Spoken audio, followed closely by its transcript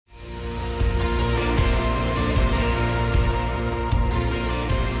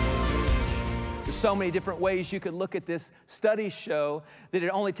so many different ways you could look at this. Studies show that it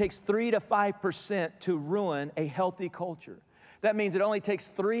only takes 3 to 5% to ruin a healthy culture. That means it only takes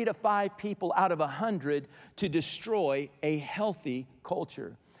 3 to 5 people out of 100 to destroy a healthy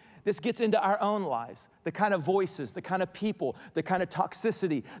culture. This gets into our own lives, the kind of voices, the kind of people, the kind of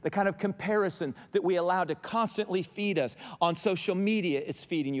toxicity, the kind of comparison that we allow to constantly feed us. On social media, it's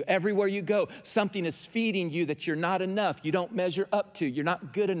feeding you. Everywhere you go, something is feeding you that you're not enough, you don't measure up to, you're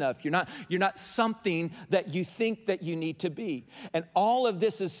not good enough, you're not something that you think that you need to be. And all of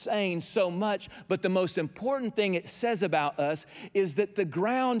this is saying so much, but the most important thing it says about us is that the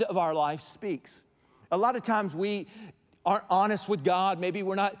ground of our life speaks. A lot of times we aren't honest with God. Maybe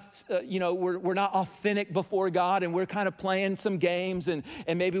we're not, we're not authentic before God, and we're kind of playing some games, and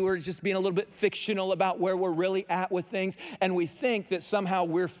maybe we're just being a little bit fictional about where we're really at with things, and we think that somehow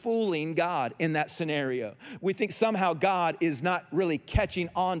we're fooling God in that scenario. We think somehow God is not really catching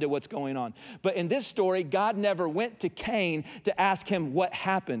on to what's going on. But in this story, God never went to Cain to ask him what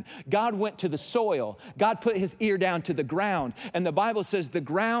happened. God went to the soil. God put his ear down to the ground, and the Bible says the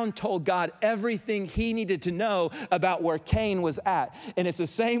ground told God everything he needed to know about where Cain was at. And it's the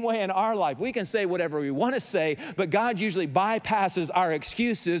same way in our life. We can say whatever we want to say, but God usually bypasses our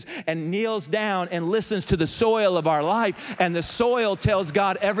excuses and kneels down and listens to the soil of our life, and the soil tells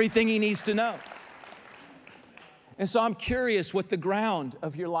God everything he needs to know. And so I'm curious what the ground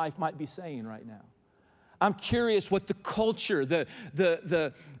of your life might be saying right now. I'm curious what the culture,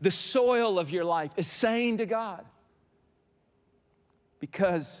 the soil of your life is saying to God.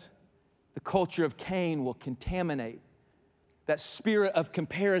 Because the culture of Cain will contaminate. That spirit of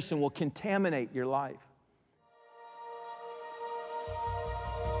comparison will contaminate your life.